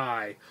of his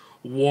eye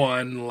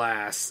one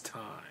last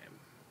time.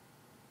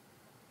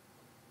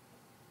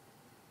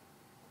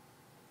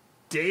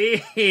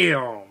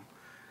 Damn!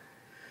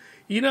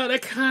 You know,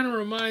 that kind of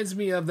reminds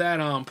me of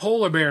that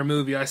polar bear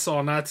movie I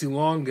saw not too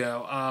long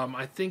ago.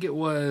 I think it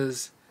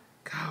was...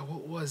 God,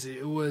 what was it?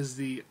 It was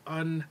the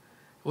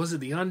Was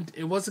it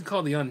it wasn't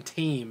called the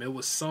Untamed. It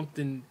was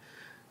something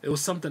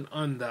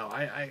though.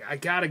 I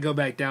gotta go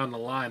back down the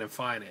line and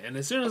find it. And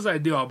as soon as I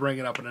do, I'll bring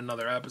it up in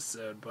another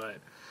episode. But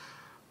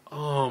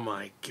oh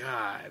my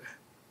god.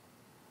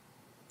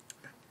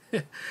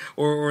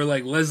 or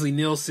like Leslie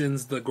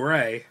Nielsen's The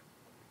Grey.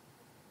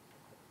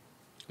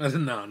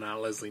 No,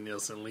 not Leslie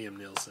Nielsen, Liam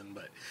Nielsen,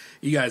 but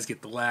you guys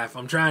get the laugh.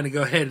 I'm trying to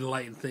go ahead and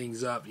lighten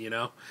things up,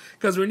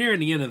 because we're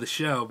nearing the end of the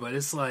show, but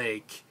it's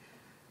like,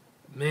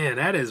 man,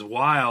 that is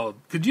wild.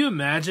 Could you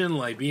imagine,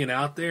 like, being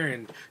out there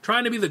and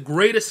trying to be the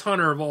greatest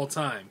hunter of all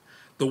time,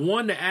 the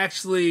one to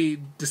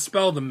actually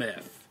dispel the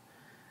myth,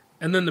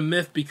 and then the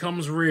myth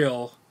becomes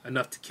real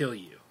enough to kill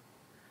you?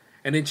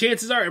 And then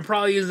chances are it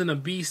probably isn't a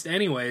beast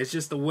anyway. It's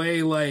just the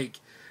way, like,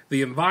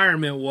 the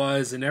environment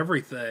was and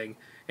everything,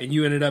 and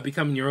you ended up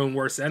becoming your own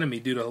worst enemy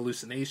due to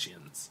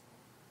hallucinations.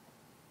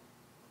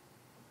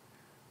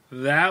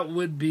 That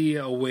would be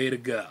a way to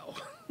go.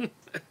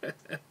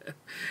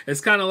 It's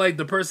kind of like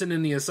the person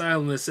in the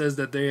asylum that says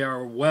that they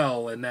are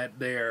well and that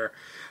they're,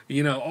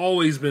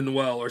 always been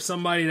well, or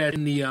somebody that's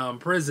in the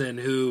prison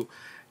who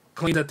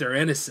claims that they're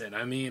innocent.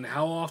 I mean,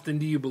 how often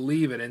do you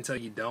believe it until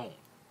you don't?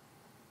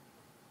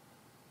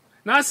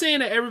 Not saying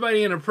that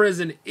everybody in a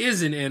prison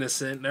isn't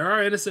innocent. There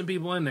are innocent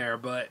people in there,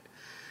 but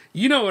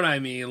you know what I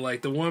mean,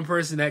 like the one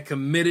person that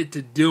committed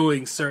to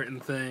doing certain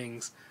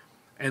things,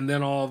 and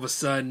then all of a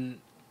sudden,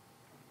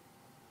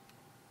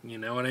 you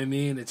know what I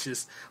mean? It's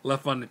just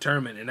left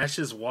undetermined, and that's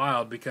just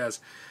wild because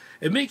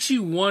it makes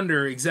you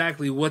wonder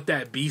exactly what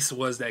that beast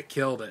was that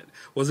killed it.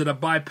 Was it a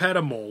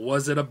bipedal?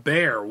 Was it a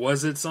bear?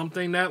 Was it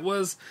something that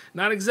was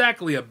not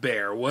exactly a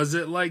bear? Was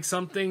it like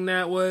something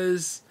that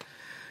was,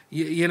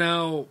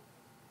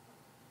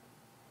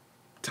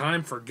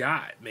 time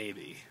forgot,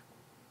 maybe?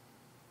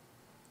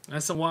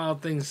 That's some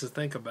wild things to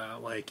think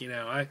about. Like,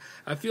 I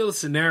feel a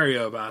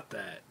scenario about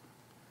that.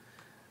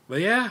 But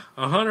yeah,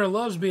 a hunter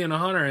loves being a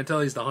hunter until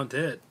he's the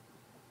hunted.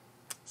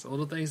 So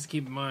little things to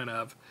keep in mind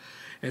of.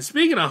 And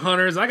speaking of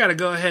hunters, I got to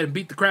go ahead and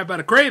beat the crap out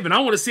of Craven. I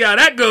want to see how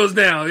that goes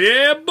down.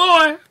 Yeah,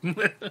 boy.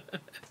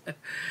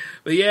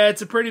 But yeah,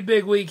 it's a pretty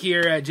big week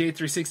here at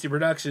J360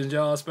 Productions,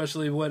 y'all,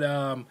 especially with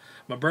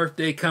my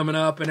birthday coming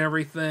up and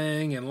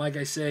everything. And like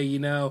I say,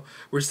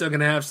 we're still going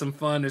to have some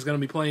fun. There's going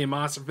to be plenty of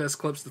Monster Fest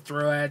clips to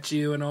throw at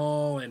you and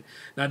all, and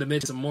not to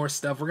mention some more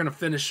stuff. We're going to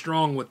finish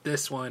strong with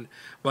this one,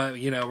 but,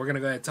 we're going to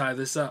go ahead and tie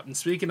this up. And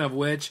speaking of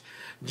which,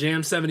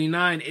 Jam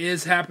 79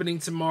 is happening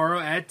tomorrow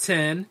at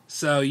 10.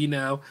 So,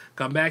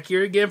 come back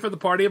here again for the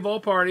party of all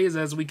parties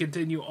as we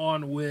continue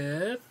on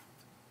with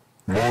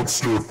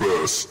Monster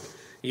Fest.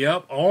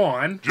 Yep,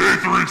 on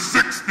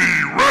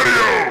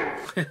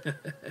J360 Radio.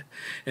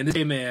 And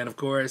this man, of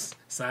course,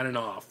 signing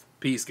off.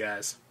 Peace,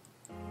 guys.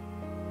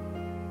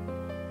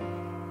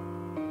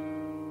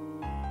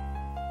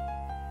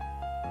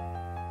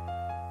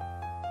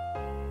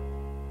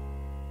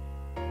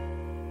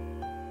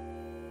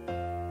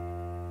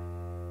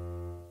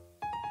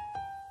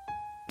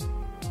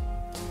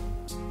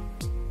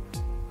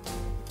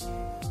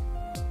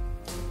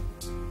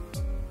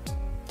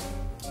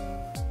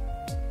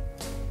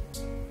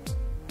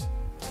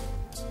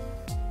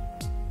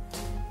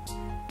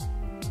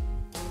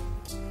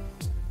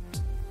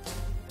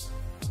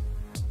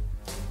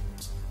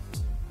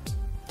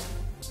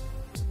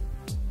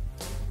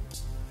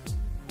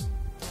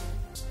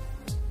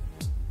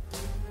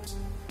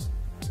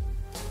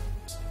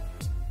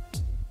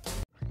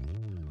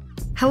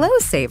 Hello,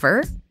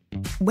 Saver.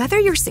 Whether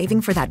you're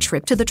saving for that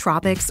trip to the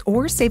tropics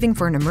or saving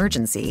for an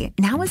emergency,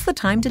 now is the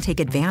time to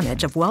take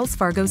advantage of Wells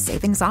Fargo's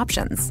savings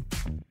options.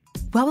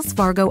 Wells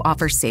Fargo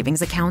offers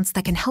savings accounts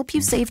that can help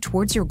you save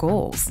towards your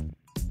goals.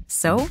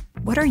 So,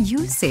 what are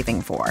you saving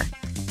for?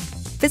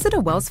 Visit a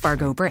Wells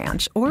Fargo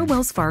branch or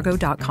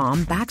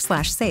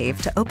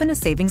wellsfargo.com/save to open a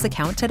savings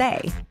account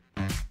today.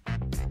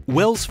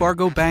 Wells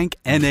Fargo Bank,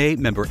 N.A.,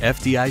 member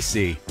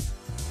FDIC.